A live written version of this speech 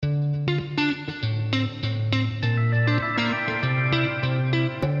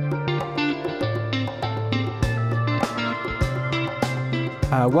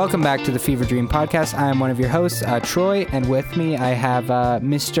Welcome back to the Fever Dream Podcast. I am one of your hosts, Troy, and with me I have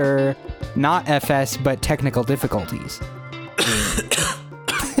Mr. Not FS, but technical difficulties.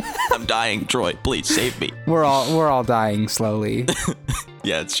 I'm dying, Troy. Please save me. We're all dying slowly.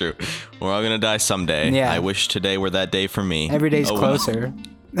 Yeah, it's true. We're all gonna die someday. Yeah. I wish today were that day for me. Every day's closer.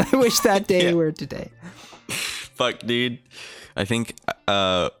 Well. I wish that day were today. Fuck, dude. I think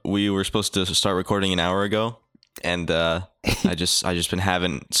we were supposed to start recording an hour ago, and I just been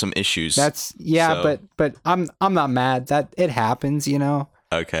having some issues. But I'm not mad. That it happens, you know.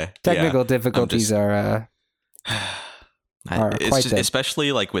 Okay. Technical difficulties are it's quite just,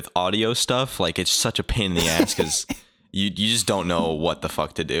 especially like with audio stuff. Like it's such a pain in the ass because you just don't know what the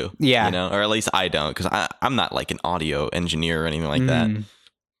fuck to do. Yeah. You know, or at least I don't, because I'm not like an audio engineer or anything like that.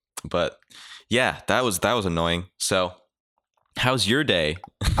 But yeah, that was annoying. So, how's your day?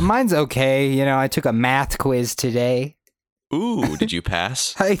 Mine's okay. You know, I took a math quiz today. Ooh, did you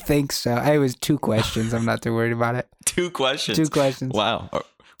pass? I think so. It was 2 questions. I'm not too worried about it. 2 questions? 2 questions. Wow.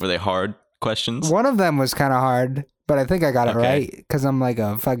 Were they hard questions? One of them was kind of hard, but I think I got it right because I'm like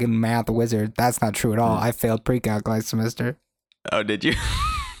a fucking math wizard. That's not true at all. I failed pre-calc last semester. Oh, did you?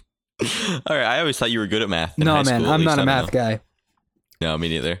 All right. I always thought you were good at math. No, man. I'm not a math guy. No, me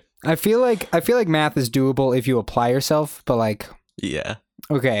neither. I feel like math is doable if you apply yourself, but like... Yeah.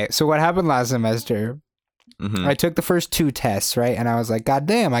 Okay, so what happened last semester... I took the first 2 tests, right? And I was like, God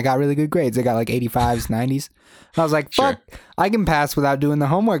damn, I got really good grades. I got like 85s, 90s. And I was like, fuck, I can pass without doing the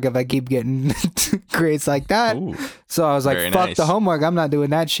homework if I keep getting grades like that. Ooh, so I was like, fuck nice. the homework. I'm not doing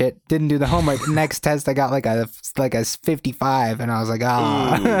that shit. Didn't do the homework. Next test, I got like a 55. And I was like,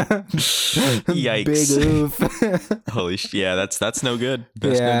 yikes. Big oof. Holy shit. Yeah, that's no good.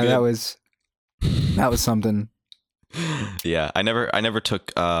 That's yeah, no good. that was something. Yeah, I never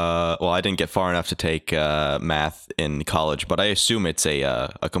took I didn't get far enough to take math in college, but I assume it's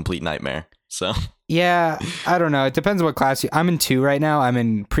a complete nightmare. So yeah, I don't know. It depends what class I'm in 2 right now. I'm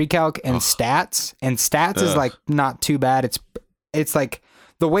in pre-calc and stats, and stats is like not too bad. It's like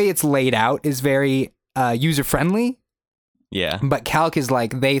the way it's laid out is very user friendly. Yeah. But calc is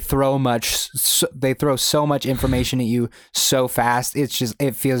like they throw so much information at you so fast. It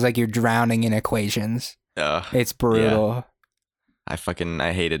feels like you're drowning in equations. It's brutal. Yeah.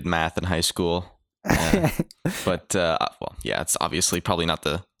 I hated math in high school. But it's obviously probably not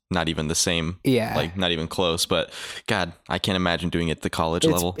even the same. Yeah. Like not even close, but God, I can't imagine doing it at the college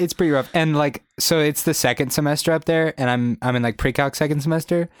level. It's pretty rough. And like, so it's the second semester up there, and I'm in like pre-calc second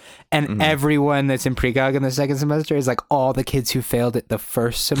semester, and everyone that's in pre-calc in the second semester is like all the kids who failed it the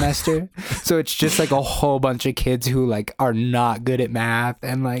first semester. So it's just like a whole bunch of kids who like are not good at math,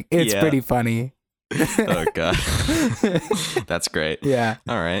 and like it's pretty funny. Oh God. That's great. Yeah.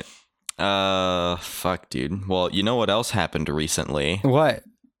 All right. Fuck, dude. Well, you know what else happened recently? What?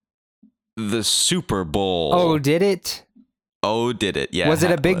 The Super Bowl. Oh, did it? Oh, did it? Yeah. Was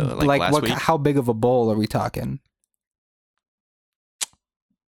it a big like last what? week? How big of a bowl are we talking?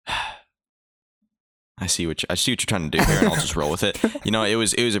 I see what you're trying to do here, and I'll just roll with it. You know, it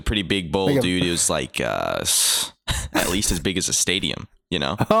was a pretty big bowl, dude. It was like at least as big as a stadium. You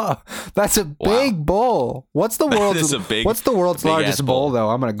know? Oh, that's a big bowl. What's the world's largest bowl, though?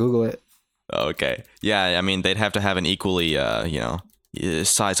 I'm gonna Google it. Okay. Yeah, I mean they'd have to have an equally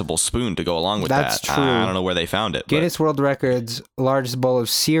sizable spoon to go along with That's that. True. I don't know where they found it. Guinness World Records largest bowl of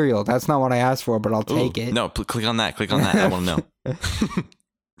cereal. That's not what I asked for, but I'll take it. No, click on that. I want to know.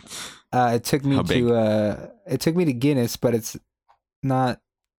 It took me to Guinness, but it's not.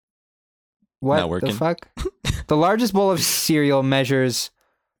 What not working. The fuck? The largest bowl of cereal measures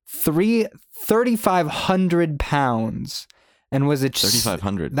 3,500 pounds and was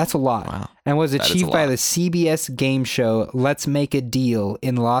 3,500. That's a lot. Wow. And was achieved by the CBS game show Let's Make a Deal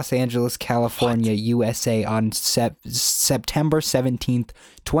in Los Angeles, California, USA on September 17th,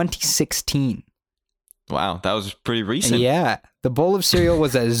 2016. Wow, that was pretty recent. Yeah. The bowl of cereal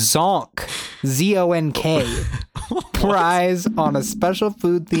was a Zonk, Z-O-N-K, prize on a special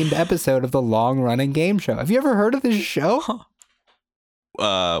food-themed episode of the long-running game show. Have you ever heard of this show?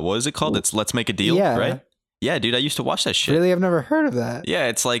 What is it called? It's Let's Make a Deal, right? Yeah, dude, I used to watch that shit. Really? I've never heard of that. Yeah,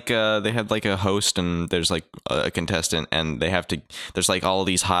 it's like they had like a host and there's like a contestant and there's like all of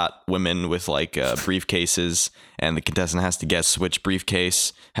these hot women with like briefcases and the contestant has to guess which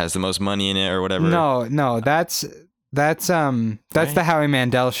briefcase has the most money in it or whatever. No, that's right? The Howie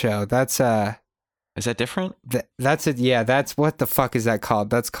Mandel show. That's Is that different? That's it. Yeah, that's what the fuck is that called?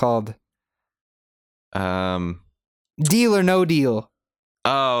 That's called Deal or No Deal.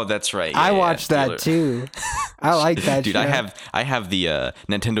 Oh, that's right. Yeah, I watched that too. I like that dude, show. I have the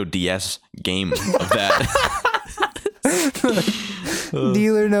Nintendo DS game of that.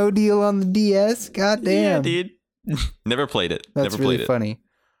 Deal or No Deal on the DS. God damn, Yeah, dude. Never played it. That's Never really played funny.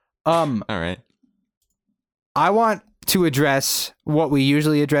 All right. I want to address what we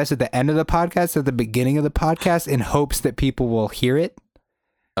usually address at the end of the podcast, at the beginning of the podcast, in hopes that people will hear it.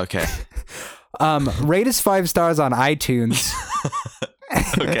 Okay. Rate us 5 stars on iTunes.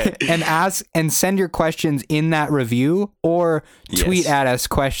 Okay. and send your questions in that review, or tweet at us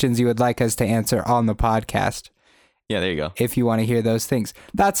questions you would like us to answer on the podcast. Yeah, there you go. If you want to hear those things.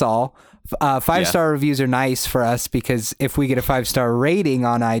 That's all. 5-star reviews are nice for us, because if we get a 5-star rating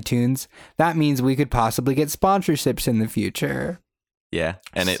on iTunes, that means we could possibly get sponsorships in the future. Yeah,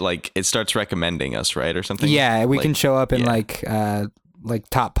 and it starts recommending us, right, or something? Yeah, we can show up in like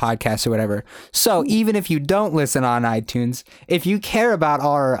top podcasts or whatever. So even if you don't listen on iTunes, if you care about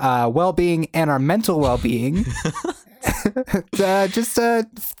our well-being and our mental well-being,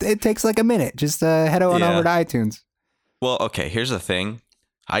 it takes like a minute. Just head on over to iTunes. Well, okay, here's the thing.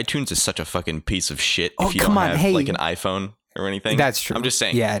 iTunes is such a fucking piece of shit Oh, if you come don't on, have hey. like an iPhone or anything. That's true. I'm just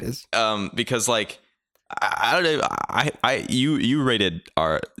saying. Yeah, it is. Because like I don't know, you rated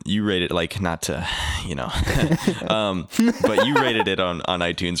like, not to, but you rated it on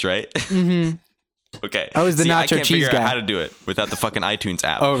iTunes, right? Mm-hmm. Okay. I was the nacho I can't cheese figure guy. out how to do it without the fucking iTunes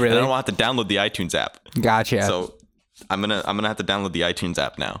app. Oh, really? And I don't have to download the iTunes app. Gotcha. So I'm gonna have to download the iTunes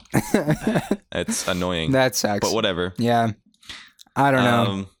app now. It's annoying. That sucks. But whatever. Yeah. I don't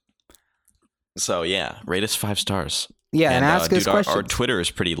know. So yeah, rate us 5 stars. Yeah, and ask us questions. Our Twitter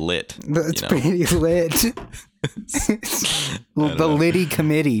is pretty lit. It's pretty lit. The Litty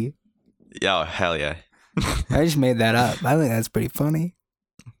Committee. Yeah, oh, hell yeah. I just made that up. I think that's pretty funny.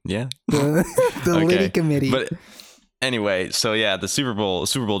 Yeah. The Okay. Litty Committee. But anyway, so yeah, the Super Bowl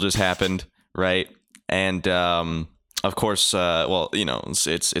just happened, right? And of course,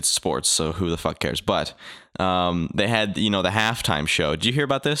 it's sports, so who the fuck cares? But they had, the halftime show. Did you hear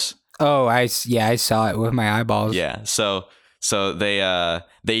about this? Oh, I saw it with my eyeballs. Yeah. So they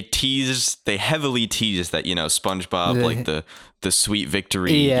heavily teased that, SpongeBob, like the Sweet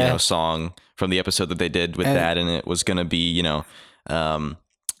Victory, song from the episode that they did with that, and it was gonna be,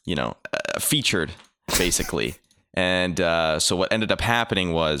 featured basically. And so what ended up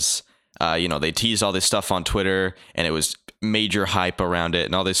happening was, they teased all this stuff on Twitter, and it was major hype around it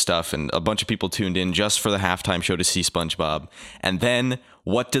and all this stuff, and a bunch of people tuned in just for the halftime show to see SpongeBob. And then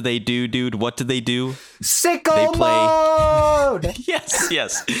what do they do, dude? What do they do? Sicko mode!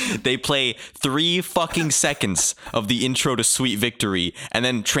 Yes. They play 3 fucking seconds of the intro to Sweet Victory and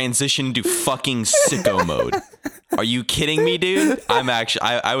then transition to fucking sicko mode. Are you kidding me, dude?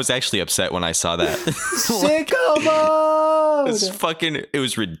 I was actually upset when I saw that. Sicko mode! It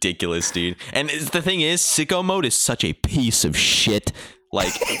was ridiculous, dude. And the thing is, sicko mode is such a piece of shit.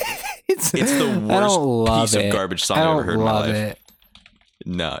 Like, it's the worst piece of garbage song I've ever heard in my life.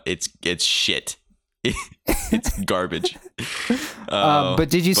 No, it's shit. It's garbage. But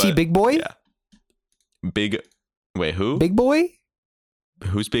did you see Big Boy? Yeah. Wait, who? Big Boy?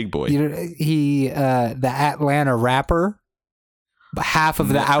 Who's Big Boy? He the Atlanta rapper, half of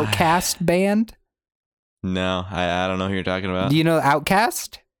the Outkast band. No, I don't know who you're talking about. Do you know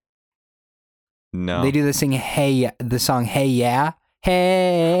Outkast? No. They do the song Hey Yeah.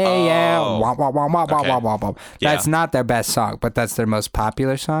 Hey yeah. Wah, wah, wah, wah, wah, wah, wah, wah. That's not their best song, but that's their most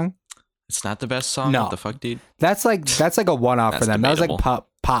popular song. It's not the best song? No. What the fuck, dude? That's like a one-off for them. Debatable. That was like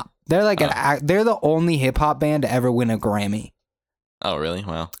pop. They're like they're the only hip-hop band to ever win a Grammy. Oh, really?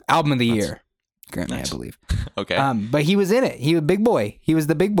 Wow. Album of the year. Grammy, nice. I believe. Okay. But he was in it. He was Big Boy. He was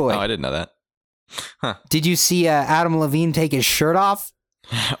the Big Boy. Oh, I didn't know that. Huh. Did you see Adam Levine take his shirt off?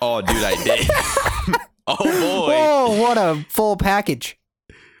 Oh, dude, I did. Oh, boy. Whoa, what a full package.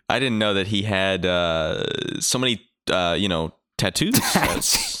 I didn't know that he had so many, tattoos.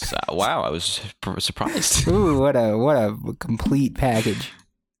 Wow, I was surprised. Ooh, what a complete package.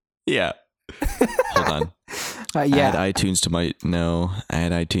 Yeah. Hold on. Yeah. Add iTunes to my... No,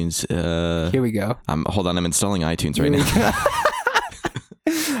 add iTunes. Here we go. Hold on, I'm installing iTunes right now.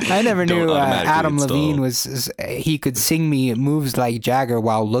 I never knew Adam install. Levine he could sing me moves like Jagger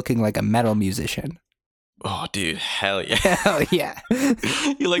while looking like a metal musician. Oh, dude, hell yeah. Hell yeah.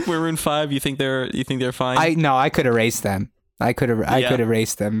 You like Maroon 5? You think they're fine? I could erase them. I could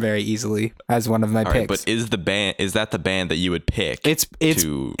erase them very easily as one of my picks. Right, but is that the band that you would pick?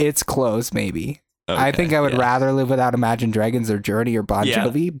 It's close, maybe. Okay, I think I would rather live without Imagine Dragons or Journey or Bon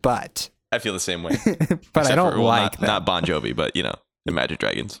Jovi, but I feel the same way. But I don't like them. Not Bon Jovi, but Imagine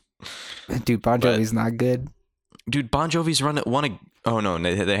Dragons. Dude, Bon Jovi's not good. Dude, Bon Jovi's won a... Oh no,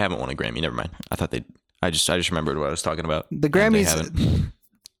 they haven't won a Grammy. Never mind. I thought they... I just remembered what I was talking about. The Grammys...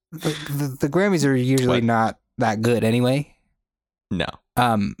 The Grammys are usually not that good anyway. No.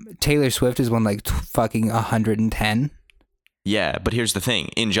 Taylor Swift has won like fucking 110. Yeah, but here's the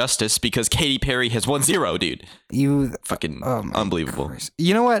thing. Injustice, because Katy Perry has won 0, dude. You fucking unbelievable. Christ.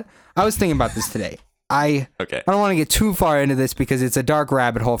 You know what? I was thinking about this today. I don't want to get too far into this because it's a dark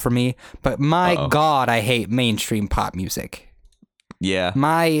rabbit hole for me, but my God, I hate mainstream pop music. Yeah.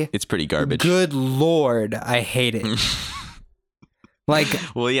 It's pretty garbage. Good Lord, I hate it. Like,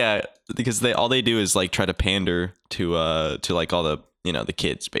 well, yeah, because all they do is like try to pander to like all the, the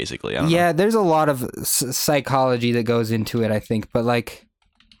kids, basically. I don't know. There's a lot of psychology that goes into it, I think, but like,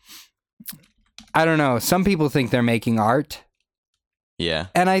 I don't know. Some people think they're making art. Yeah.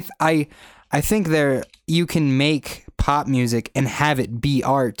 And I think you can make pop music and have it be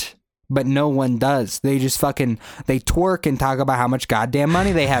art, but no one does. They just they twerk and talk about how much goddamn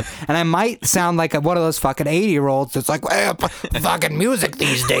money they have. And I might sound like one of those fucking 80-year-olds that's like, well, fucking music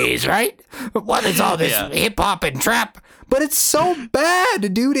these days, right? What is all this hip hop and trap? But it's so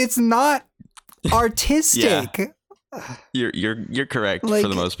bad, dude. It's not artistic. You're correct, like, for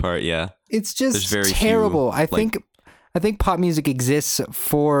the most part. Yeah. It's just terrible. I think pop music exists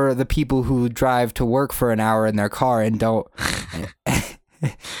for the people who drive to work for an hour in their car and don't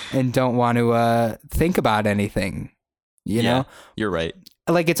want to think about anything. You know? You're right.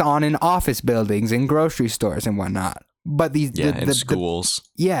 Like, it's on in office buildings and grocery stores and whatnot. But in schools.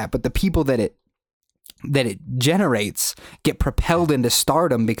 But the people that it generates get propelled into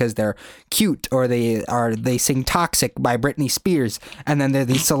stardom because they're cute, or they sing Toxic by Britney Spears, and then they're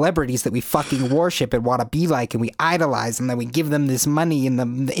these celebrities that we fucking worship and want to be like, and we idolize, and then we give them this money and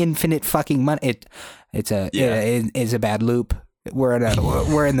the infinite fucking money. It's a bad loop.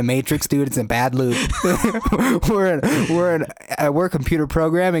 We're in the Matrix, dude. It's a bad loop. we're computer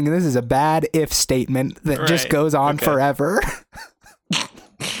programming, and this is a bad if statement that just goes on forever.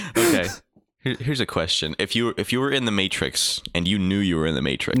 Okay. Here's a question. If you were in the Matrix and you knew you were in the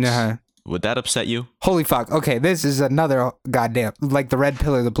Matrix, would that upset you? Holy fuck. Okay, this is another goddamn, like the red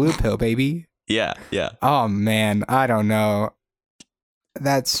pill or the blue pill, baby. Yeah. Oh, man. I don't know.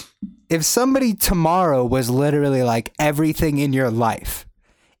 If somebody tomorrow was literally like, everything in your life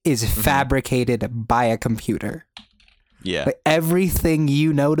is fabricated by a computer. Yeah. Like, everything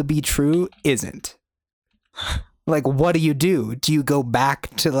you know to be true isn't. Like, what do? Do you go back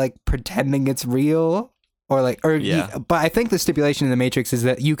to like pretending it's real, but I think the stipulation in the Matrix is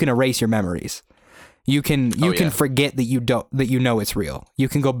that you can erase your memories. You can forget that you know it's real. You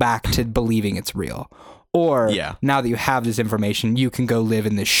can go back to believing it's real. Or now that you have this information, you can go live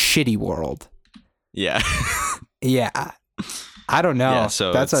in this shitty world. Yeah. Yeah. I don't know. Yeah,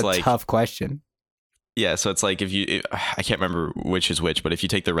 so that's a tough question. Yeah, so it's like I can't remember which is which, but if you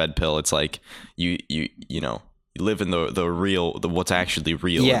take the red pill, it's like you live in the real, what's actually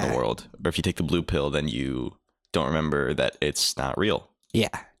real in the world. Or if you take the blue pill, then you don't remember that it's not real. Yeah.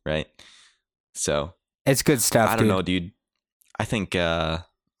 Right? So it's good stuff. I don't know, dude. I think I'd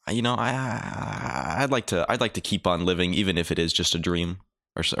like to keep on living, even if it is just a dream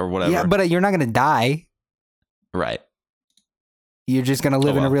or whatever. Yeah, but you're not gonna die. Right. You're just gonna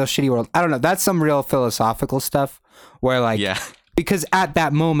live in a real shitty world. I don't know. That's some real philosophical stuff where because at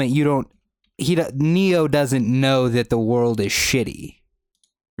that moment Neo doesn't know that the world is shitty.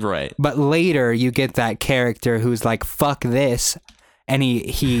 Right. But later you get that character who's like, fuck this, and he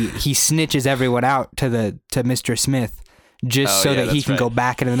snitches everyone out to Mr. Smith just so that he can go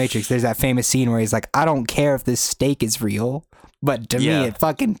back into the Matrix. There's that famous scene where he's like, I don't care if this steak is real, but to me it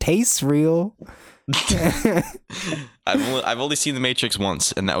fucking tastes real. I've only seen the Matrix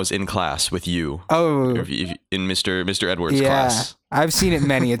once, and that was in class with you. Oh, in Mr. Edwards' class. I've seen it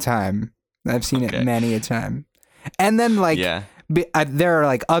many a time. And then there are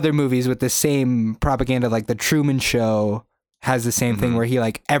like other movies with the same propaganda, like The Truman Show has the same thing where he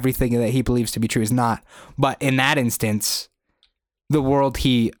like everything that he believes to be true is not. But in that instance, the world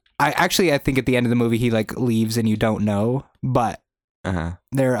I think at the end of the movie he like leaves and you don't know, but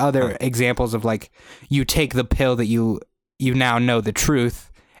there are other examples of like you take the pill that you now know the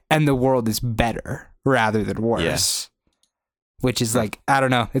truth and the world is better rather than worse. Which is like, I don't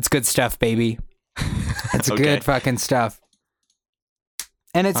know. It's good stuff, baby. It's good fucking stuff.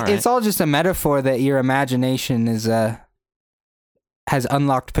 And it's all just a metaphor that your imagination has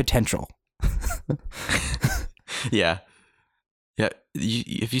unlocked potential. Yeah. Have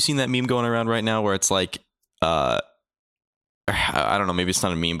you seen that meme going around right now where it's like, I don't know, maybe it's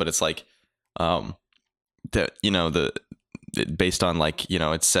not a meme, but it's like, based on like,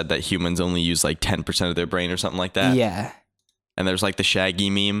 it's said that humans only use like 10% of their brain or something like that. Yeah. And there's like the Shaggy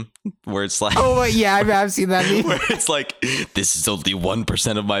meme where it's like, Oh yeah, I've seen that meme. where it's like, this is only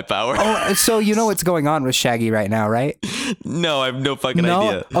 1% of my power. Oh, so you know what's going on with Shaggy right now, right? No, I have no fucking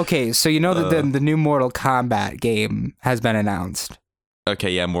idea. Okay, so you know that the new Mortal Kombat game has been announced.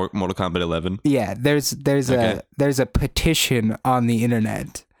 Okay, yeah, Mortal Kombat 11. Yeah, there's a petition on the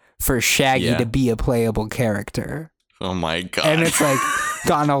internet for Shaggy to be a playable character. Oh my god. And it's like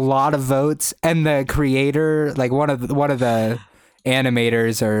gotten a lot of votes, and the creator, like one of the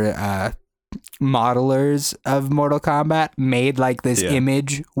animators or modelers of Mortal Kombat, made like this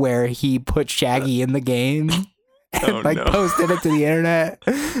image where he put Shaggy in the game and posted it to the internet.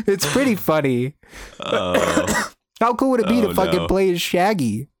 It's pretty funny. How cool would it be to fucking play as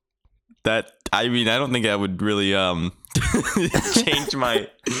Shaggy? I don't think that would really change my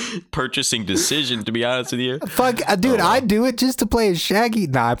purchasing decision, to be honest with you. Fuck, dude, I'd do it just to play as Shaggy.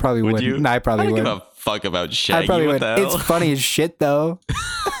 Nah, I probably wouldn't. You? Nah, I probably wouldn't. I don't give a fuck about Shaggy. I probably what wouldn't. the hell? It's funny as shit, though.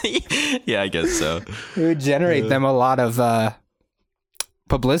 Yeah, I guess so. It would generate them a lot of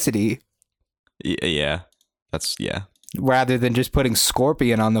publicity. Yeah. Rather than just putting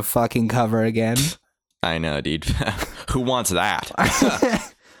Scorpion on the fucking cover again. I know, dude. Who wants that?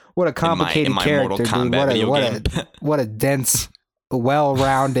 What a complicated in my character, Mortal dude. Kombat What a dense,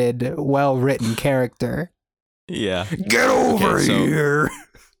 well-rounded, well-written character. Yeah. Get over here.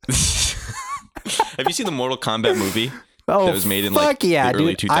 Have you seen the Mortal Kombat movie? Oh, that was made in fuck the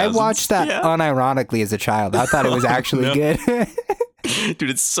early dude. 2000s? I watched that unironically as a child. I thought it was actually good. Dude,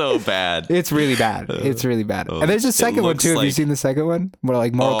 it's so bad. It's really bad. It's really bad. And there's a second one too. Have you seen the second one? More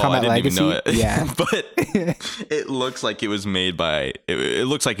like Mortal Kombat I Legacy. didn't even know it. Yeah, but it looks like it was made by. It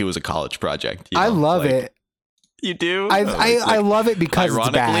looks like it was a college project. I love it. You do? I love it because it's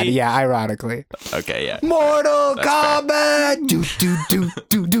bad. Yeah, ironically. Okay, yeah. Mortal Kombat.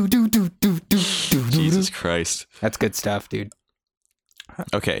 Jesus Christ. That's good stuff, dude.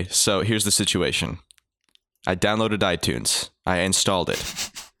 Okay, so here's the situation. I downloaded iTunes. I installed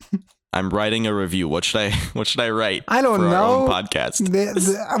it. I'm writing a review. What should I write? I don't for know. Our own podcast.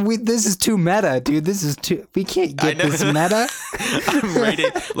 This is too meta, dude. We can't get this meta. I'm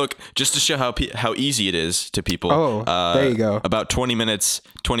writing. Look, just to show how easy it is to people. Oh, there you go. About 20 minutes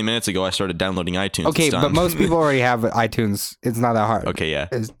ago, I started downloading iTunes. Okay, but most people already have iTunes. It's not that hard. Okay, yeah.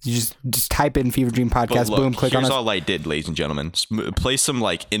 You just type in Fever Dream Podcast. Look, boom, click on it. Here's all I did, ladies and gentlemen. Play some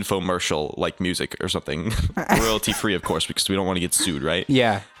like infomercial like music or something, royalty free, of course, because we don't want to get sued, right?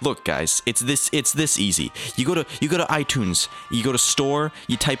 Yeah. Look, guys, it's this easy. You go to iTunes, you go to store,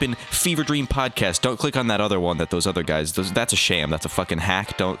 you type in Fever Dream Podcast. Don't click on that other one that those other guys. That's a sham. That's a fucking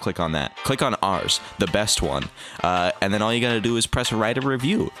hack. Don't click on that. Click on ours, the best one. And then all you gotta do is press write a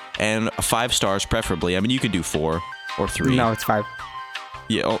review, and 5 stars preferably. I mean, you can do 4 or 3. No, it's 5.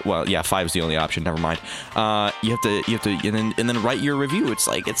 Yeah. Oh, well, yeah. 5 is the only option. Never mind. You have to, and then write your review. It's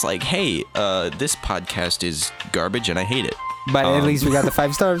like, hey, this podcast is garbage and I hate it. But at least we got the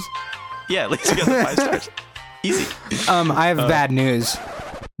 5 stars. Yeah, at least we got the 5 stars. Easy. I have bad news.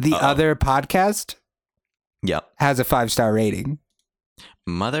 The other podcast, has a 5-star rating.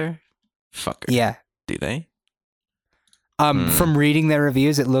 Motherfucker. Yeah. Do they? From reading their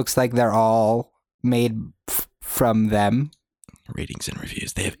reviews, it looks like they're all made from them. Ratings and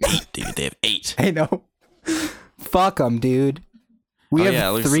reviews. They have 8, dude. They have 8. I know. Fuck them, dude. We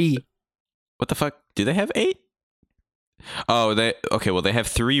have 3. What the fuck? Do they have 8? Oh, well, they have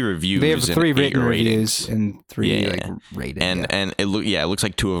 3 reviews. They have 3 written ratings. reviews and 3 rated. And it looks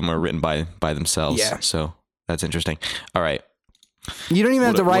like 2 of them are written by themselves. Yeah. So that's interesting. All right. You don't even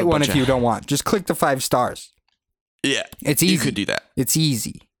have to write one if you don't want. Just click the 5 stars. Yeah. It's easy. You could do that. It's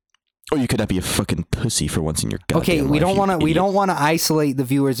easy. Or you could not be a fucking pussy for once in your goddamn Okay, we don't want to isolate the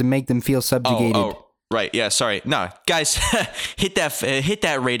viewers and make them feel subjugated. Oh, right. Yeah, sorry. No, guys, hit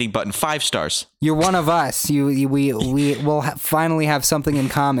that rating button. 5 stars. You're one of us. We will finally have something in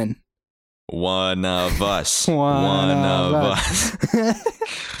common. One of us. One of us.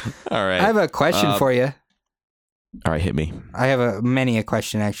 All right. I have a question for you. All right, hit me. I have a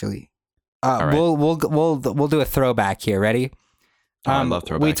question actually. All right. We'll do a throwback here. Ready? I love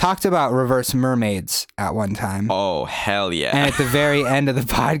throwbacks. We talked about reverse mermaids at one time. Oh, hell yeah. And at the very end of the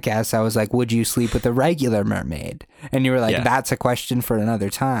podcast, I was like, would you sleep with a regular mermaid? And you were like, that's a question for another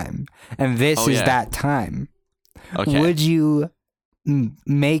time. And this is that time. Okay. Would you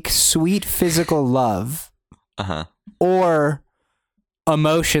make sweet physical love or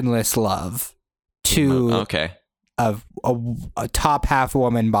emotionless love to a top half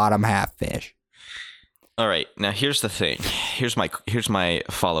woman, bottom half fish? All right. Now here's the thing. Here's my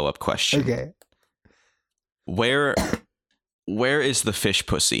follow-up question. Okay. Where is the fish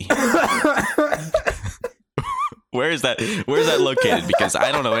pussy? Where is that located? Because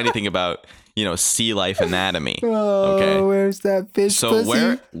I don't know anything about, sea life anatomy. Oh, where's that fish So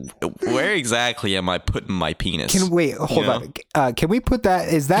pussy? where exactly am I putting my penis? Hold on. Can we put that?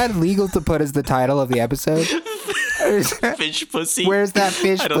 Is that legal to put as the title of the episode? Fish pussy. Where's that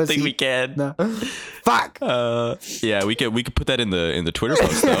fish pussy? I don't think we can. No. Fuck. Yeah, we could put that in the Twitter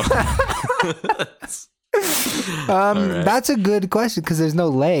post though. Right. That's a good question because there's no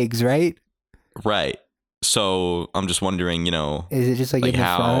legs, right? Right. So I'm just wondering, is it just like in the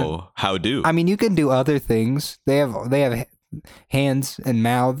front? How do? I mean, you can do other things. They have hands and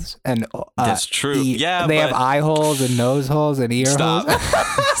mouths and that's true. They have eye holes and nose holes and ear holes.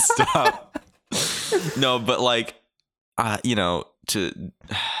 Stop. No, but like, I don't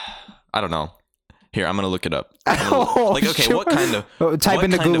know. Here, I'm gonna look it up. Okay, what kind of type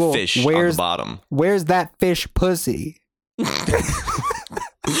into Google fish on the bottom? Where's that fish pussy?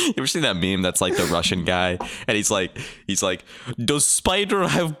 You ever seen that meme that's like the Russian guy and he's like, does spider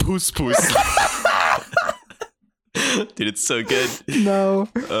have puss? Dude, it's so good. No,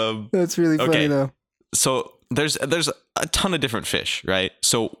 that's really funny though. So there's a ton of different fish, right?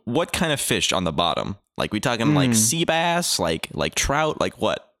 So what kind of fish on the bottom? Like we talking like sea bass, like trout, like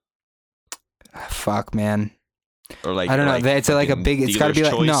what? Fuck, man. Or like I don't know. It's like a big. It's got to be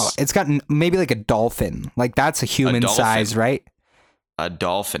like choice? It's got maybe like a dolphin. Like that's a human size, right? A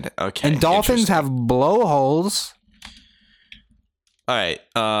dolphin. Okay. And dolphins have blowholes. All right.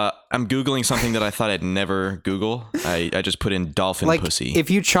 I'm Googling something that I thought I'd never Google. I just put in dolphin pussy. If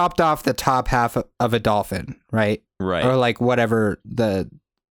you chopped off the top half of a dolphin, right? Right. Or like whatever the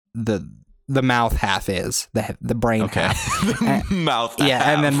mouth half is, the brain half. The mouth half.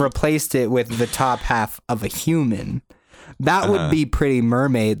 Yeah, and then replaced it with the top half of a human. That would be pretty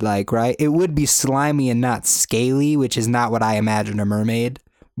mermaid-like, right? It would be slimy and not scaly, which is not what I imagine a mermaid.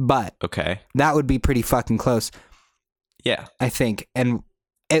 But that would be pretty fucking close. Yeah, I think, and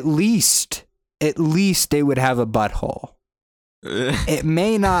at least it would have a butthole. It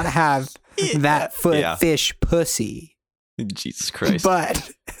may not have that fish pussy. Jesus Christ! But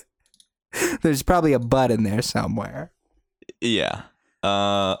there's probably a butt in there somewhere. Yeah,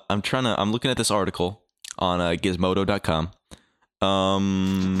 I'm looking at this article on Gizmodo.com.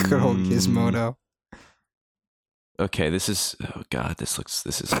 Good old Gizmodo. Okay, this is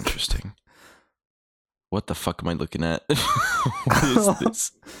interesting. What the fuck am I looking at? What is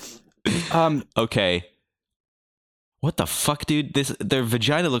this? Okay. What the fuck, dude? Their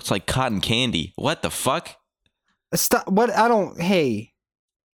vagina looks like cotton candy. What the fuck? Stop. What? Hey.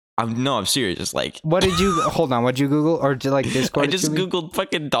 I'm serious. Just like. What did you? Hold on. What'd you Google or did like Discord? I just Googled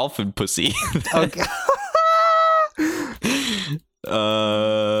fucking dolphin pussy. Okay.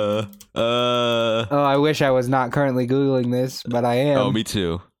 Oh, I wish I was not currently Googling this, but I am. Oh, me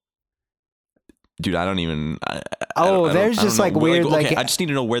too. Dude, I don't even. There's just like weird. Okay, I just need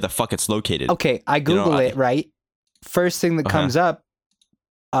to know where the fuck it's located. Okay, I Google it, right? First thing that comes up,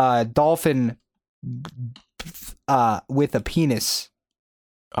 dolphin with a penis.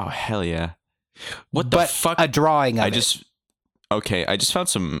 Oh, hell yeah. What the fuck? A drawing of I just found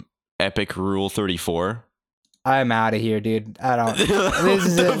some epic Rule 34. I'm out of here, dude. I don't. What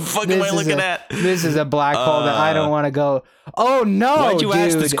the fuck am I looking at? This is a black hole that I don't want to go. Oh no! Why'd you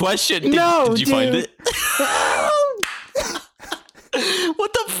ask this question? Did you find it?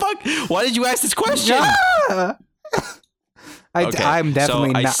 What the fuck? Why did you ask this question? I'm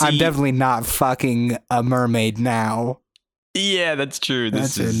definitely not fucking a mermaid now. Yeah, that's true.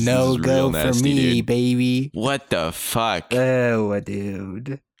 That's a no-go for me, dude. baby. What the fuck? Oh,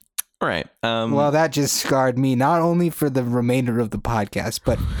 dude. All right. Well, that just scarred me not only for the remainder of the podcast,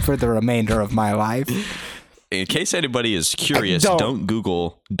 but for the remainder of my life. In case anybody is curious, don't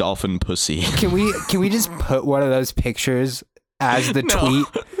Google dolphin pussy. Can we just put one of those pictures as the tweet?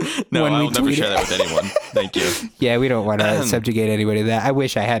 No, I'll never share that with anyone. Thank you. Yeah, we don't want to subjugate anybody to that. I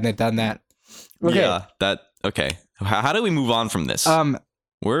wish I hadn't done that. Okay. Yeah, okay. How do we move on from this?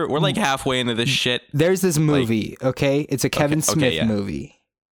 We're like halfway into this shit. There's this movie, okay? It's a Kevin Smith movie.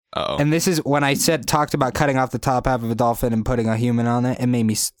 Uh-oh. And this is when I talked about cutting off the top half of a dolphin and putting a human on it. It made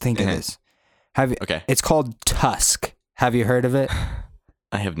me think of this. It's called Tusk. Have you heard of it?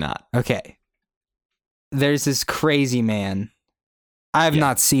 I have not. Okay. There's this crazy man. I have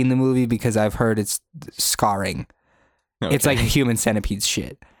not seen the movie because I've heard it's scarring. Okay. It's like human centipede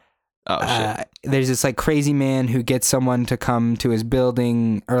shit. Oh shit. There's this like crazy man who gets someone to come to his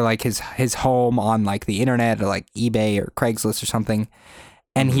building or like his home on like the internet or like eBay or Craigslist or something.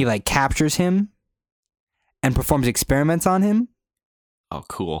 And he like captures him and performs experiments on him. Oh,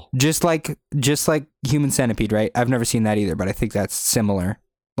 cool. Just like Human Centipede, right? I've never seen that either, but I think that's similar.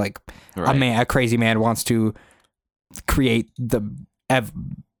 Like a crazy man wants to create the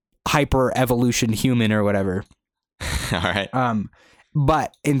hyper evolution human or whatever. All right.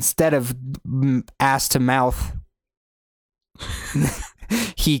 But instead of ass to mouth,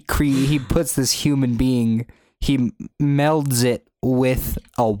 he puts this human being, he melds it with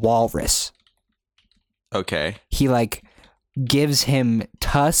a walrus. Okay. He like gives him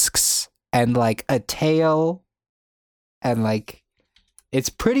tusks and like a tail, and like it's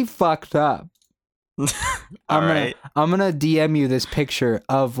pretty fucked up. I'm gonna DM you this picture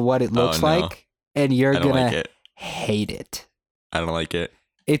of what it looks like, and you're gonna hate it. I don't like it.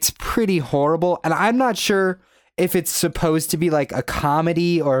 It's pretty horrible, and I'm not sure if it's supposed to be like a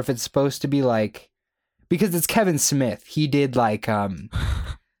comedy or if it's supposed to be like, because it's Kevin Smith. He did like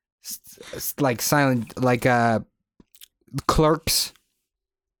like silent, like Clerks.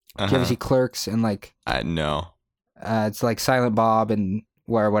 Did you ever see Clerks? And like no. It's like Silent Bob and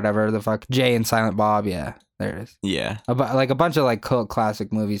whatever the fuck, Jay and Silent Bob. Yeah, there it is. Yeah. Like a bunch of like cult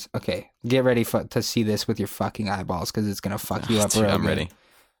classic movies. Okay, get ready to see this with your fucking eyeballs, because it's gonna fuck you up real good. I'm ready.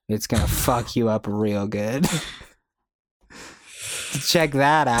 It's gonna fuck you up real good. Check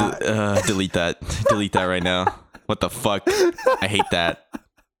that out. Delete that. Delete that right now. What the fuck? I hate that.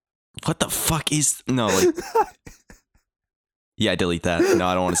 What the fuck is... No, like... Yeah, delete that. No,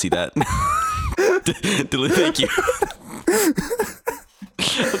 I don't want to see that. Delete. Thank you.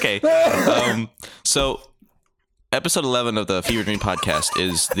 Okay. So, episode 11 of the Fever Dream podcast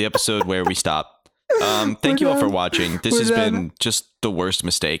is the episode where we stop. Thank you all for watching. This has been just the worst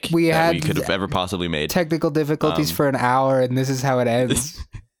mistake we could have ever possibly made. Technical difficulties for an hour, and this is how it ends.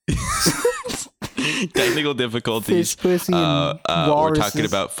 Technical difficulties. Fish pussy and walruses. We're talking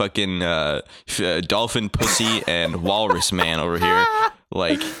about fucking dolphin pussy and walrus man over here.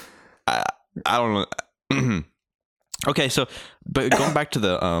 Like, I don't know. Okay, so, but going back to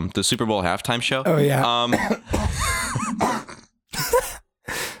the Super Bowl halftime show. Oh yeah.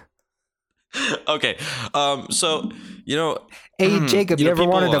 Okay. So, you know. Hey Jacob, you ever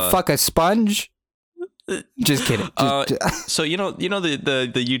wanted to fuck a sponge? Just kidding. So you know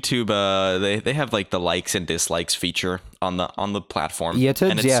the YouTube they have like the likes and dislikes feature on the platform. YouTube,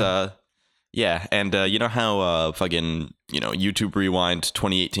 and it's yeah, and you know how fucking YouTube Rewind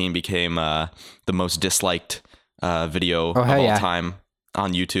 2018 became the most disliked video of all time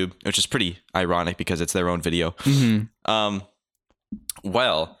on YouTube, which is pretty ironic because it's their own video. Mm-hmm.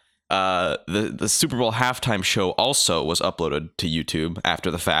 Well, the Super Bowl halftime show also was uploaded to YouTube after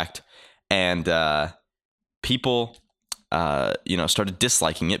the fact, and people started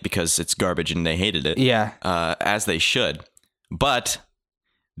disliking it because it's garbage and they hated it. Yeah. As they should. But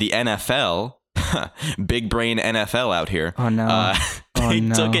the NFL, big brain NFL out here. Oh no. They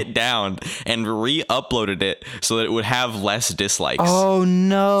took it down and re-uploaded it so that it would have less dislikes. Oh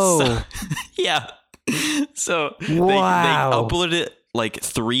no. So, yeah. So wow. they uploaded it like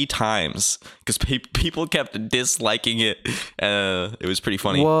 3 times because people kept disliking it. It was pretty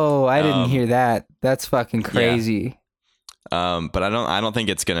funny. Whoa, I didn't hear that. That's fucking crazy. Yeah. But I don't think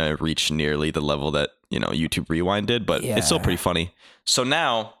it's gonna reach nearly the level that YouTube Rewind did, but it's still pretty funny. So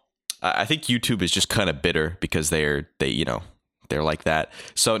now I think YouTube is just kind of bitter because they're like that.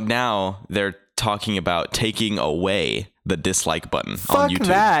 So now they're talking about taking away the dislike button on YouTube. Fuck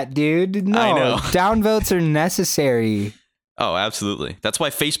that, dude. No, I know. Downvotes are necessary. Oh, absolutely. That's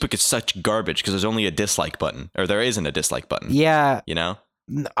why Facebook is such garbage, because there's only a dislike button, or there isn't a dislike button. Yeah.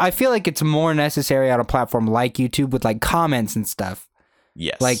 I feel like it's more necessary on a platform like YouTube with like comments and stuff.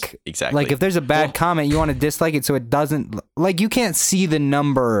 Yes. Like exactly. Like if there's a bad comment, you want to dislike it so it doesn't, like, you can't see the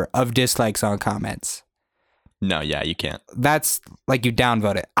number of dislikes on comments. No, yeah, you can't. That's like you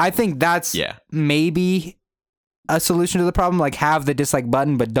downvote it. I think that's maybe a solution to the problem. Like have the dislike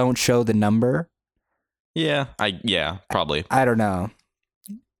button, but don't show the number. Yeah, probably. I don't know.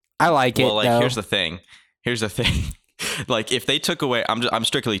 I like it. Well, like though. here's the thing. Like if they took away, I'm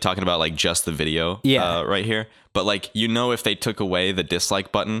strictly talking about like just the video, right here. But like if they took away the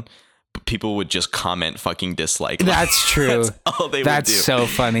dislike button, people would just comment fucking dislike. That's true. That's all they would do. That's so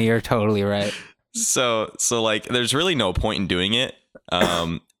funny. You're totally right. So like there's really no point in doing it.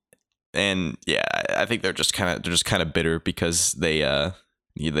 And yeah, I think they're just kind of bitter because they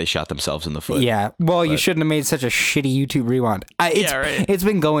shot themselves in the foot. Yeah. Well, you shouldn't have made such a shitty YouTube Rewind. It's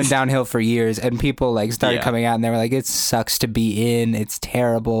been going downhill for years, and people like started coming out and they were like, "It sucks to be in. It's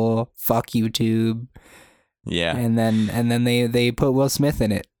terrible. Fuck YouTube." Yeah. And then they put Will Smith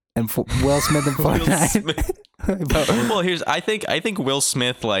in it, and Will Smith in Fortnite. Well, I think Will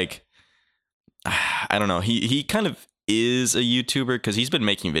Smith, like, I don't know. He kind of is a YouTuber because he's been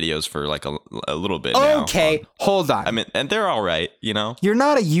making videos for like a little bit now. Okay, hold on. I mean, and they're all right, you know? You're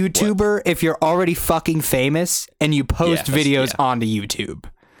not a YouTuber if you're already fucking famous and you post videos onto YouTube.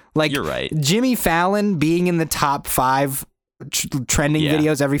 Like, you're right. Jimmy Fallon being in the top 5 trending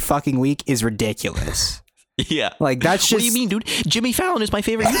videos every fucking week is ridiculous. Yeah. Like, that's just... What do you mean, dude? Jimmy Fallon is my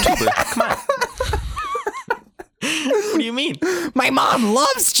favorite YouTuber. Come on. What do you mean? My mom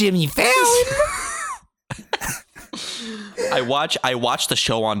loves Jimmy Fallon. I watch the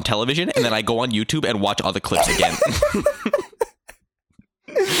show on television and then I go on YouTube and watch all the clips again.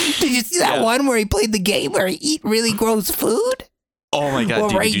 Did you see that one where he played the game where he eat really gross food? Oh my god,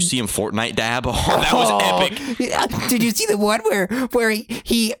 dude, did you see him Fortnite dab? Oh, that was epic. Yeah. Did you see the one where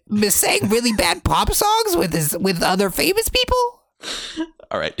he sang really bad pop songs with other famous people?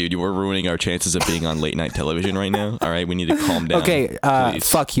 All right, dude, you were ruining our chances of being on late night television right now. All right, we need to calm down. Okay,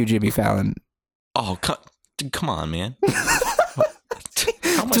 fuck you, Jimmy Fallon. Oh, come on, man. How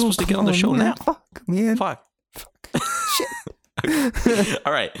am I supposed to get on the show now? Fuck, man. Fuck. Shit.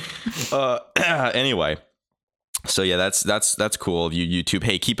 All right. Anyway. So yeah, that's cool of you, YouTube.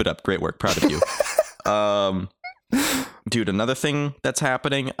 Hey, keep it up. Great work. Proud of you. Dude, another thing that's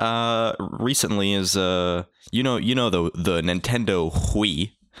happening recently is the Nintendo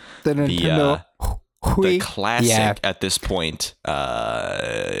Wii. The Nintendo Wii. The classic at this point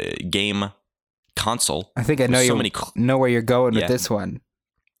game console. I think I know know where you're going with this one.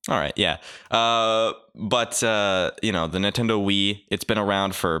 All right, yeah. But the Nintendo Wii, it's been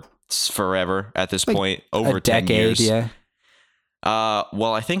around for forever at this point, over 10 years. Yeah.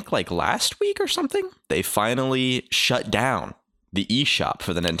 Well, I think like last week or something, they finally shut down the eShop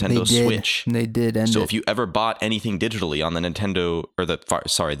for the Nintendo Switch. They did. If you ever bought anything digitally on the Nintendo or the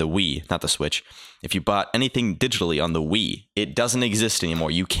Wii, not the Switch, if you bought anything digitally on the Wii, it doesn't exist anymore.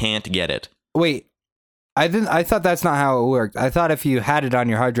 You can't get it. Wait, I thought that's not how it worked. I thought if you had it on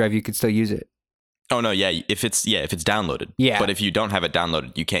your hard drive, you could still use it. Oh no, yeah. If it's downloaded, yeah. But if you don't have it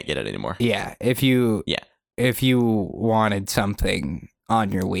downloaded, you can't get it anymore. Yeah. If you wanted something on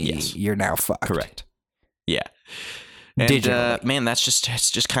your Wii, you're now fucked. Correct. Yeah. And man, it's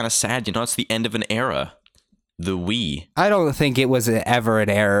just kind of sad. You know, it's the end of an era. The Wii. I don't think it was ever an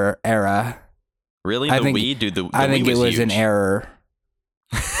era. Really? I think the I think Wii it was huge. an error.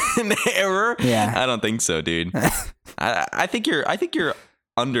 An error? Yeah. I don't think so, dude. I think you're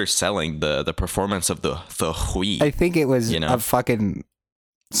underselling the performance of the Wii. I think it was a fucking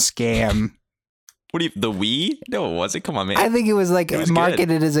scam. What do you, the Wii? No, it wasn't. Come on, man. I think it was like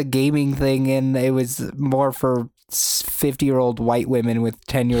marketed as a gaming thing, and it was more for 50-year-old white women with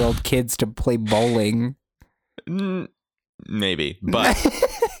 10-year-old kids to play bowling. Maybe, but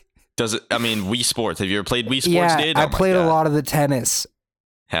does it? I mean, Wii Sports. Have you ever played Wii Sports? Yeah, dude? I played a lot of the tennis.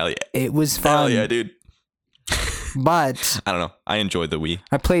 Hell yeah, it was fun. Hell yeah, dude. But I don't know. I enjoyed the Wii.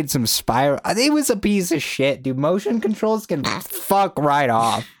 I played some Spyro. It was a piece of shit, dude. Motion controls can fuck right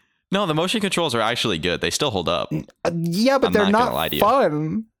off. No, the motion controls are actually good. They still hold up. Yeah, but they're not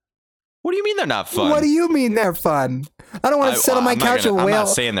fun. What do you mean they're not fun? What do you mean they're fun? I don't want to sit on my couch and I'm not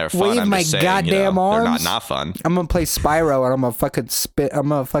saying they're fun. wave my goddamn arms. They're not fun. I'm gonna play Spyro and I'm gonna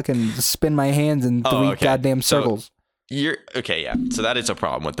fucking spin my hands in three goddamn circles. You're okay, yeah. So that is a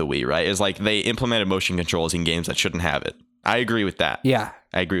problem with the Wii, right? Is like they implemented motion controls in games that shouldn't have it. I agree with that. Yeah,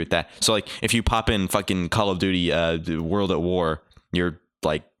 I agree with that. So like, if you pop in fucking Call of Duty, World at War, you're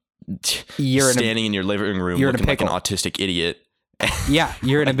like, standing in your living room looking like an autistic idiot. Yeah,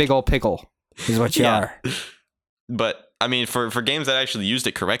 you're in a big old pickle, is what you are. But I mean, for games that actually used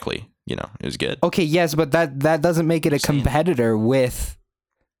it correctly, you know, it was good. Okay, yes, but that doesn't make it a competitor with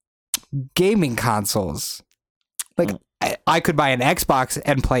gaming consoles. Like, I could buy an Xbox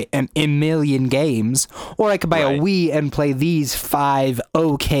and play a million games, or I could buy a Wii and play these 5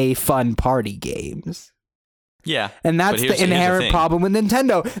 okay fun party games. Yeah. And that's the inherent problem with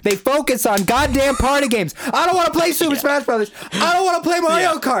Nintendo. They focus on goddamn party games. I don't want to play Super Smash Brothers. I don't want to play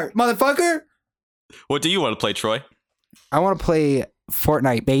Mario Kart, motherfucker. What do you want to play, Troy? I want to play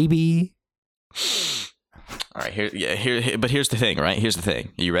Fortnite, baby. All right, but here's the thing, right? Here's the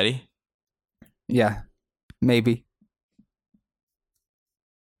thing. Are you ready? Yeah. Maybe.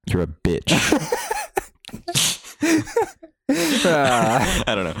 You're a bitch. I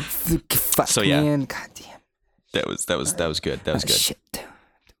don't know. So yeah. Man, goddamn. That was good. That was good. Shit.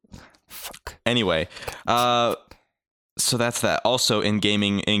 Fuck. Anyway, so that's that. Also in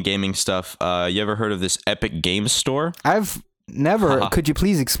gaming stuff, you ever heard of this Epic Games Store? I've never. Could you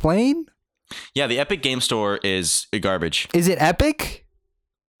please explain? Yeah, the Epic Game Store is garbage. Is it epic?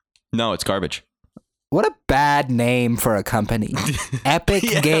 No, it's garbage. What a bad name for a company. Epic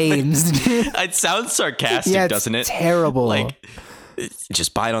Games. It sounds sarcastic, doesn't it? Terrible. Like,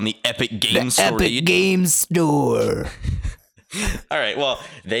 just buy it on the Epic Games Store. Epic Games Store. All right. Well,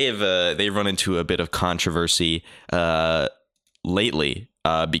 they've run into a bit of controversy lately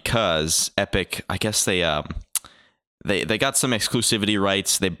because Epic, I guess they got some exclusivity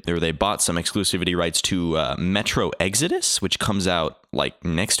rights. They bought some exclusivity rights to Metro Exodus, which comes out like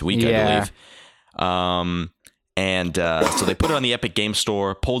next week, I believe. So they put it on the Epic Game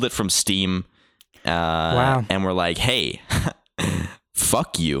Store, pulled it from Steam, and we're like, hey,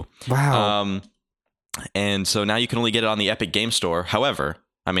 fuck you. Wow. And so now you can only get it on the Epic Game Store. However,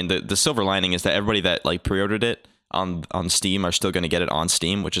 I mean, the silver lining is that everybody that like pre-ordered it on Steam are still going to get it on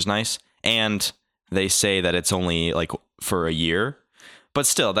Steam, which is nice. And they say that it's only like for a year, but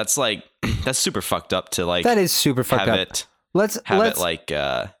still, that's super fucked up to like. That is super fucked up. Let's like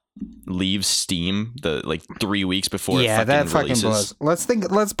leave Steam the like 3 weeks before. Yeah, it that fucking releases. blows.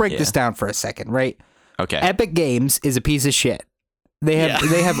 Let's break this down for a second, right? Okay. Epic Games is a piece of shit. They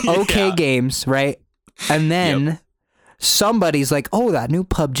have okay games, right? And then somebody's like, oh, that new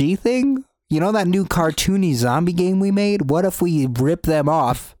PUBG thing? You know that new cartoony zombie game we made? What if we rip them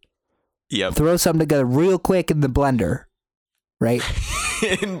off? Yep. Throw something together real quick in the blender, right?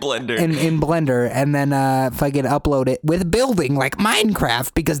 in Blender. In Blender, and then if I can upload it with building like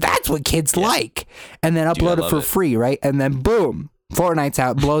Minecraft, because that's what kids like, and then upload it for free, right? And then boom, Fortnite's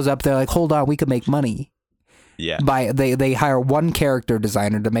out, blows up. They're like, hold on, we can make money. Yeah. They hire one character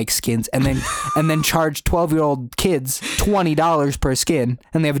designer to make skins, and then charge 12-year-old kids $20 per skin,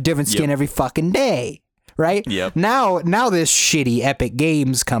 and they have a different skin every fucking day. Right? Yep. Now this shitty Epic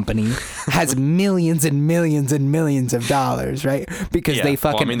Games company has millions and millions and millions of dollars, right? Because they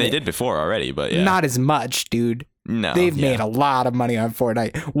fucking... Well, I mean, they did before already, but Not as much, dude. No. They've made a lot of money on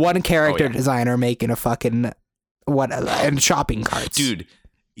Fortnite. One character designer making a fucking... and shopping carts. Dude,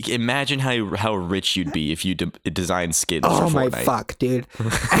 imagine how rich you'd be if you design skins for Fortnite. Oh my fuck, dude.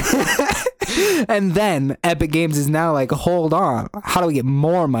 And then Epic Games is now like, hold on, how do we get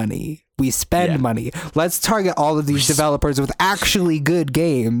more money? We spend money. Let's target all of these developers with actually good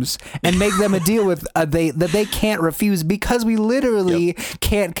games and make them a deal with that they can't refuse, because we literally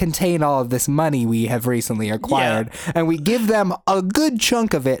can't contain all of this money we have recently acquired, and we give them a good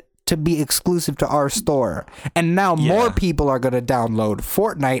chunk of it to be exclusive to our store. And now more people are going to download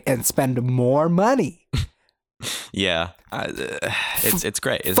Fortnite and spend more money. Yeah. It's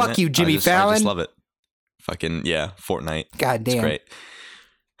great, isn't Fuck it? you, Jimmy Fallon. I just love it. Fucking, Fortnite. God damn. It's great.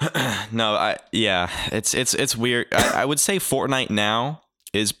 No, it's weird. I would say Fortnite now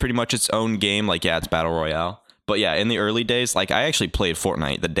is pretty much its own game. Like, it's Battle Royale. But in the early days, like, I actually played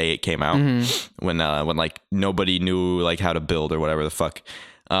Fortnite the day it came out, when like nobody knew like how to build or whatever the fuck.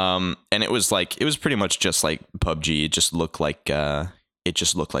 And it was pretty much just like PUBG. It just looked like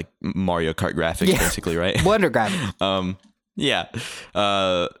Mario Kart graphics, basically, right? Wonder graphics.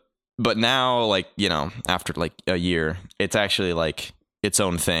 But now, like, after like a year, it's actually like its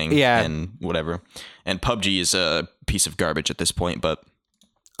own thing, and whatever. And PUBG is a piece of garbage at this point, but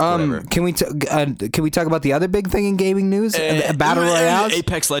whatever. Can we talk about the other big thing in gaming news? Battle Royale,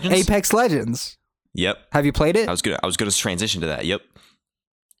 Apex Legends. Apex Legends. Yep. Have you played it? I was gonna transition to that. Yep.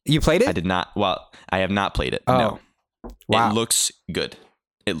 You played it? I did not. Well, I have not played it. Oh. No. Wow. It looks good.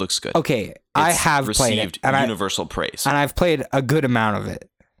 Okay, I have played it, and universal praise, and I've played a good amount of it.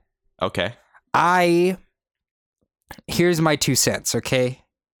 Okay. Here's my 2 cents. Okay.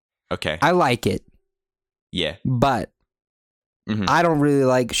 I like it. Yeah. But I don't really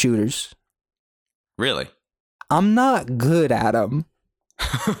like shooters. Really? I'm not good at them.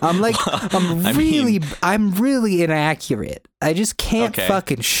 I'm really inaccurate. I just can't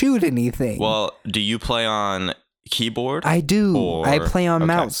fucking shoot anything. Well, do you play on keyboard? I do. I play on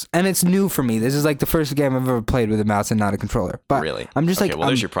mouse, and it's new for me. This is like the first game I've ever played with a mouse and not a controller. But really, I'm just well,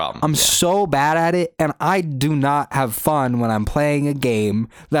 there's your problem. I'm so bad at it, and I do not have fun when I'm playing a game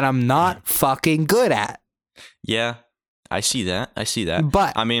that I'm not fucking good at. Yeah, I see that.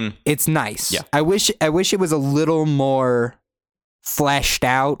 But I mean, it's nice. Yeah. I wish it was a little more fleshed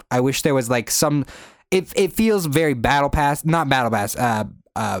out. I wish there was like some. It feels very loot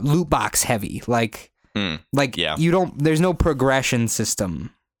box heavy. You don't. There's no progression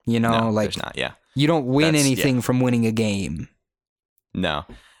system. No, there's not. Yeah. You don't win anything from winning a game. No.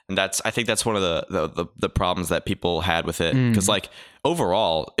 And I think that's one of the problems that people had with it, because like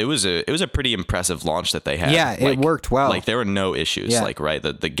overall it was a pretty impressive launch that they had. Yeah, it worked well. Like there were no issues. Yeah. Like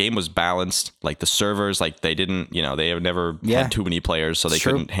the game was balanced. Like the servers, like they didn't, they have never had too many players, so they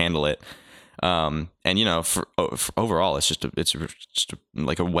couldn't handle it. And for overall, it's just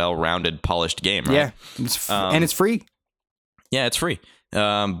like a well-rounded, polished game, right? Yeah, and it's free. Yeah, it's free.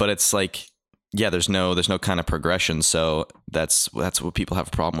 But it's like, yeah, there's no kind of progression, so that's what people have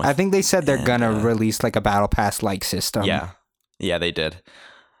a problem with. I think they said they're gonna release like a battle pass like system. Yeah, they did.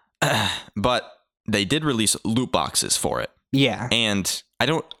 But they did release loot boxes for it. Yeah, and I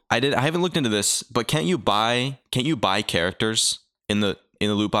haven't looked into this, but can't you buy characters in the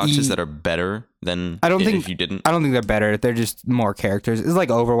loot boxes that are better than if you didn't? I don't think they're better. They're just more characters. It's like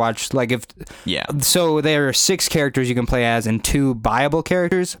Overwatch. Like so there are 6 characters you can play as and 2 buyable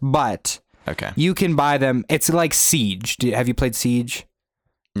characters, but you can buy them. It's like Siege. Have you played Siege?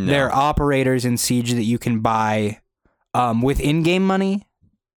 No. There are operators in Siege that you can buy with in-game money.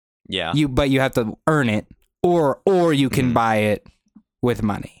 Yeah. But you have to earn it, or you can buy it with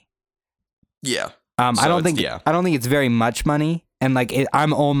money. Yeah. I don't think it's very much money, and like I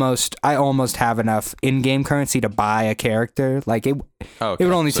almost have enough in-game currency to buy a character. Like it would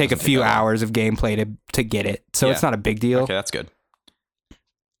only take a few hours of gameplay to get it, so it's not a big deal. Okay, that's good.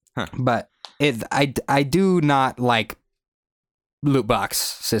 Huh. But I do not like loot box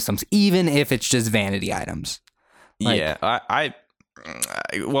systems, even if it's just vanity items. Like, yeah, I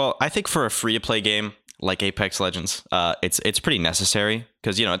think for a free-to-play game like Apex Legends, it's pretty necessary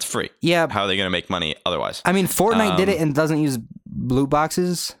because it's free. Yeah, how are they going to make money otherwise? I mean, Fortnite did it and doesn't use loot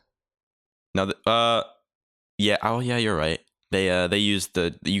boxes. No, yeah. Oh, yeah, you're right. They use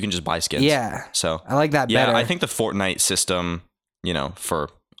you can just buy skins. Yeah, so I like that better. Yeah, I think the Fortnite system, for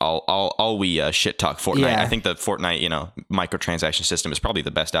all we shit talk Fortnite. Yeah. I think the Fortnite microtransaction system is probably the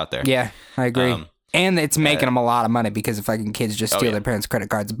best out there. Yeah, I agree. And it's making them a lot of money because if fucking kids just steal their parents' credit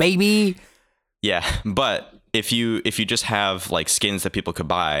cards, baby. Yeah, but if you just have like skins that people could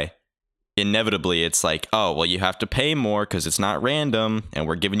buy, inevitably it's like, oh, well, you have to pay more because it's not random and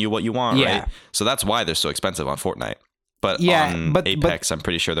we're giving you what you want, right? So that's why they're so expensive on Fortnite. But on Apex, I'm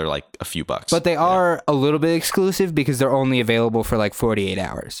pretty sure they're like a few bucks. But they are a little bit exclusive because they're only available for like 48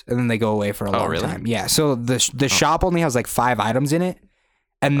 hours and then they go away for a long time. Yeah, so the shop only has like 5 items in it,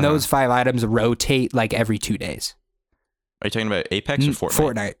 and those 5 items rotate like every 2 days. Are you talking about Apex or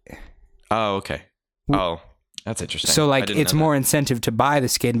Fortnite? Fortnite. Oh, okay. Oh, that's interesting. So like it's more incentive to buy the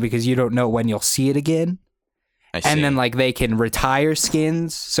skin because you don't know when you'll see it again. I see. And then like they can retire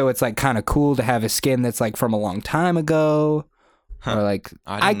skins, so it's like kind of cool to have a skin that's like from a long time ago. Or like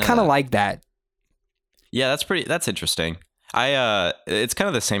I kind of like that. Yeah, that's interesting. It's kind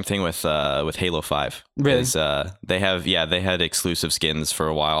of the same thing with Halo 5. Really? They had exclusive skins for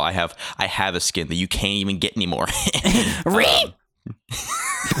a while. I have a skin that you can't even get anymore.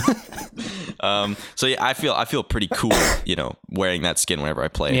 So yeah, I feel pretty cool, wearing that skin whenever I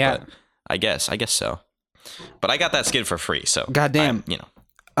play. Yeah. But I guess so. But I got that skin for free, so goddamn.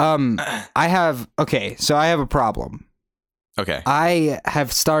 I have a problem. Okay. I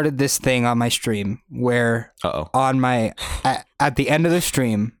have started this thing on my stream where on my at the end of the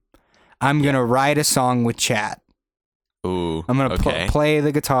stream, I'm gonna write a song with chat. Ooh. I'm gonna play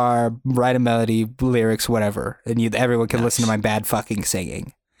the guitar, write a melody, lyrics, whatever, and everyone can listen to my bad fucking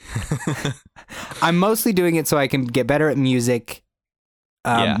singing. I'm mostly doing it so I can get better at music.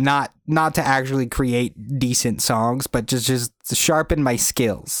 Not to actually create decent songs, but just to sharpen my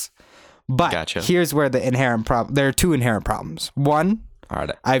skills. But here's where the inherent problem. There are 2 inherent problems. One,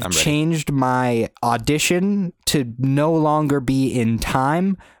 I've changed my audition to no longer be in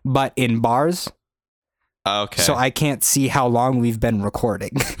time, but in bars. Okay. So I can't see how long we've been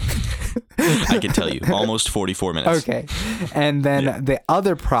recording. I can tell you, almost 44 minutes. Okay. And then the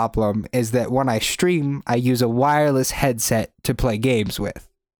other problem is that when I stream, I use a wireless headset to play games with,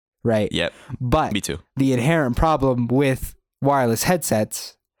 right? Yep. But me too. The inherent problem with wireless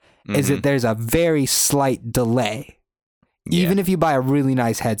headsets is that there's a very slight delay. Yeah. Even if you buy a really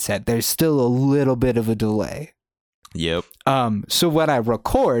nice headset, there's still a little bit of a delay. Yep. So when I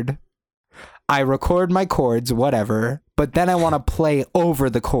record my chords, whatever, but then I want to play over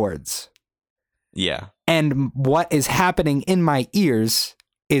the chords. Yeah. And what is happening in my ears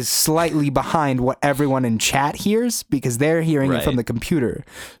is slightly behind what everyone in chat hears because they're hearing it from the computer.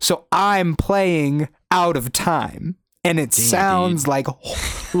 So I'm playing out of time. And it sounds like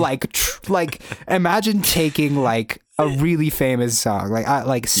imagine taking like a really famous song,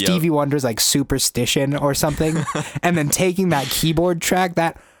 like Stevie Wonder's like Superstition or something, and then taking that keyboard track,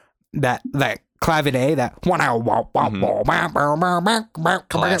 that clavinet, that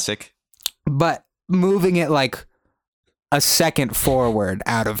classic, but moving it like a second forward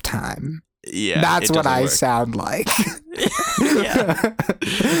out of time. Yeah, that's what I sound like.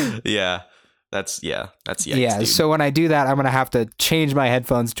 Yeah. That's yikes, Yeah, dude. so when I do that, I'm going to have to change my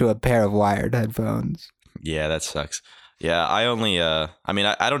headphones to a pair of wired headphones. Yeah, that sucks. Yeah, I only I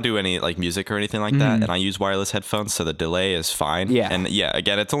don't do any like music or anything like that, and I use wireless headphones, so the delay is fine. Yeah. And yeah,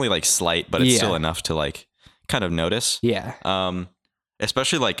 again, it's only like slight, but it's still enough to like kind of notice. Yeah.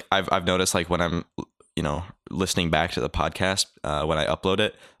 Especially like I've noticed like when I'm listening back to the podcast when I upload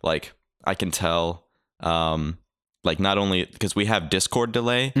it, like I can tell like not only because we have Discord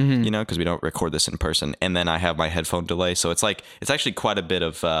delay, because we don't record this in person, and then I have my headphone delay, so it's actually quite a bit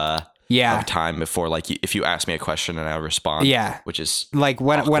of time before like if you ask me a question and I respond, which is like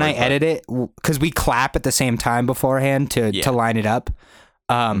when I edit it, because we clap at the same time beforehand to line it up.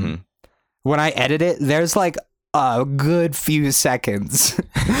 When I edit it, there's like a good few seconds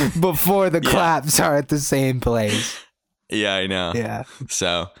before the claps are at the same place. Yeah, I know. Yeah.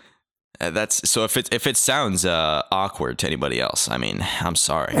 So that's so if it sounds awkward to anybody else, I mean, I'm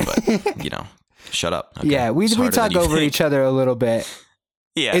sorry, but shut up. Okay? Yeah, we talk over each other a little bit.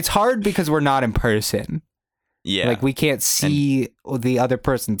 Yeah. It's hard because we're not in person. Yeah. Like we can't see the other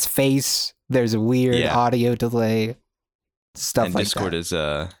person's face. There's a weird audio delay. Stuff and like Discord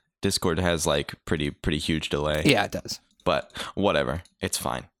that. Discord has like pretty huge delay. Yeah, it does. But whatever. It's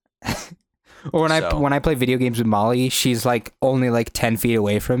fine. Or when I play video games with Molly, she's like only like 10 feet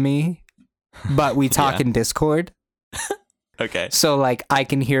away from me, but we talk in Discord. Okay. So like I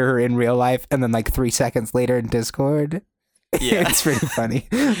can hear her in real life, and then like 3 seconds later in Discord. Yeah, it's pretty funny.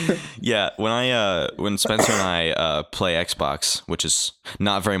 Yeah, when Spencer and I play Xbox, which is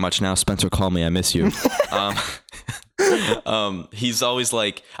not very much now. Spencer, call me. I miss you. He's always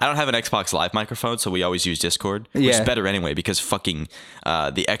like, I don't have an Xbox Live microphone, so we always use Discord, which is better anyway because fucking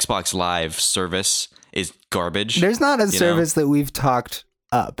the Xbox Live service is garbage. There's not a service that we've talked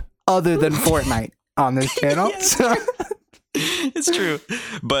up other than Fortnite on this channel. So. It's true,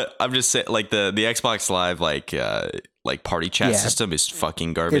 but I'm just saying, like the Xbox Live like party chat system is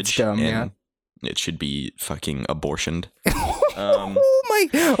fucking garbage. It's dumb, and it should be fucking abortioned. Oh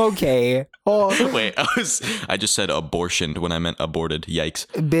my. Okay. Oh. Wait, I just said abortioned when I meant aborted.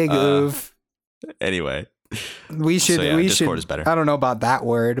 Yikes. Big oof. Anyway, we should. Discord is better. I don't know about that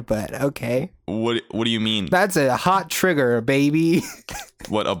word, but okay. What do you mean? That's a hot trigger, baby.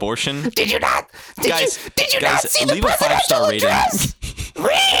 What, abortion? Did you not? Did you not see leave the a 5-star rating.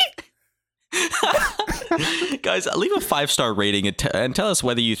 Guys, leave a 5-star rating and tell us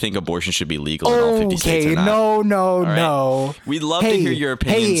whether you think abortion should be legal in all 50 states or not. No. We'd love to hear your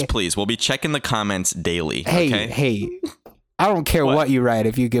opinions, please. We'll be checking the comments daily. Hey. I don't care what you write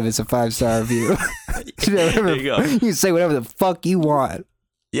if you give us a 5-star review. There you go. You can say whatever the fuck you want.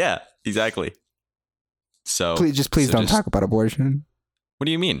 Yeah, exactly. So please don't talk about abortion. What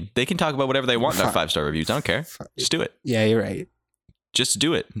do you mean? They can talk about whatever they want in their 5-star reviews. I don't care. Just do it. Yeah, you're right. Just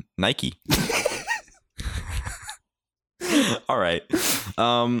do it. Nike. All right.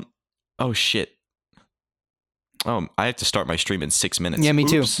 Oh shit. Oh, I have to start my stream in 6 minutes. Yeah, me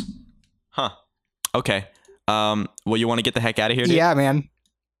too. Huh. Okay. Well, you want to get the heck out of here, dude? Yeah, man.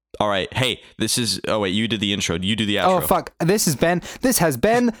 All right. Hey, this is. Oh wait, you did the intro. You do the outro. Oh fuck. This has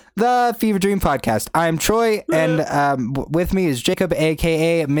been the Fever Dream Podcast. I'm Troy, and with me is Jacob,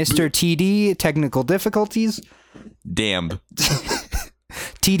 aka Mr. TD. Technical difficulties. Damn.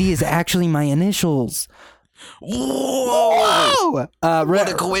 TD is actually my initials. Whoa! What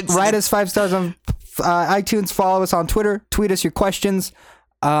a coincidence. Write us 5 stars on iTunes. Follow us on Twitter. Tweet us your questions.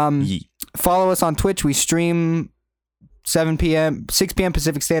 Follow us on Twitch. We stream 6 p.m.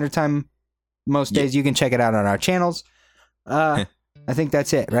 Pacific Standard Time most days. You can check it out on our channels. I think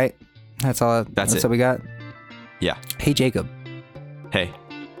that's it, right? That's all. That's all we got. Yeah. Hey, Jacob. Hey.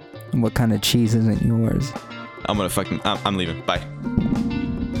 What kind of cheese isn't yours? I'm leaving. Bye.